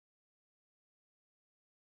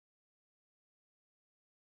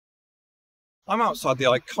I'm outside the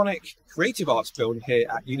iconic Creative Arts building here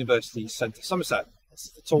at University Centre Somerset. This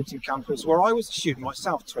is the Taunton campus where I was a student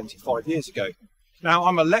myself 25 years ago. Now,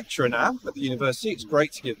 I'm a lecturer now at the university. It's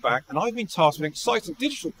great to give back, and I've been tasked with an exciting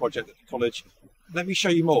digital project at the college. Let me show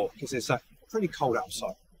you more, because it's pretty cold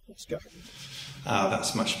outside. Let's go.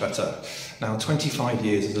 That's much better. Now, 25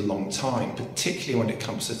 years is a long time, particularly when it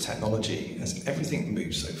comes to technology, as everything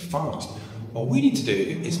moves so fast. What we need to do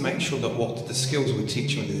is make sure that what the skills we're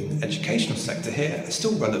teaching within the educational sector here are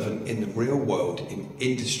still relevant in the real world, in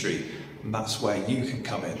industry, and that's where you can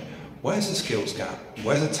come in. Where's the skills gap?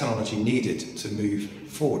 Where's the technology needed to move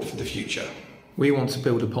forward for the future? We want to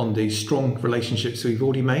build upon these strong relationships we've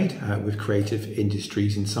already made with creative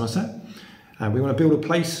industries in Somerset. We want to build a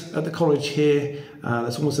place at the college here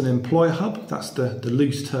that's almost an employer hub. That's the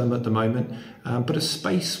loose term at the moment, but a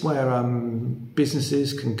space where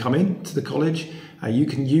businesses can come in to the college. You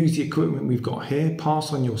can use the equipment we've got here,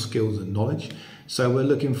 pass on your skills and knowledge. So we're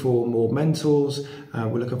looking for more mentors.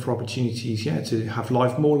 We're looking for opportunities, to have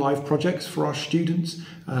more live projects for our students,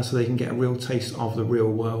 so they can get a real taste of the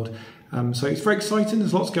real world. So it's very exciting.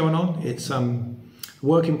 There's lots going on. It's a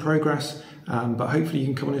work in progress. But hopefully you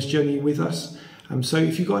can come on this journey with us. So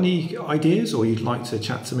if you've got any ideas or you'd like to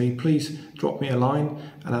chat to me, please drop me a line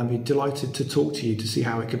and I'd be delighted to talk to you to see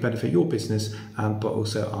how it could benefit your business, but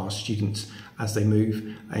also our students as they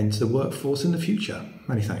move into the workforce in the future.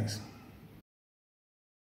 Many thanks.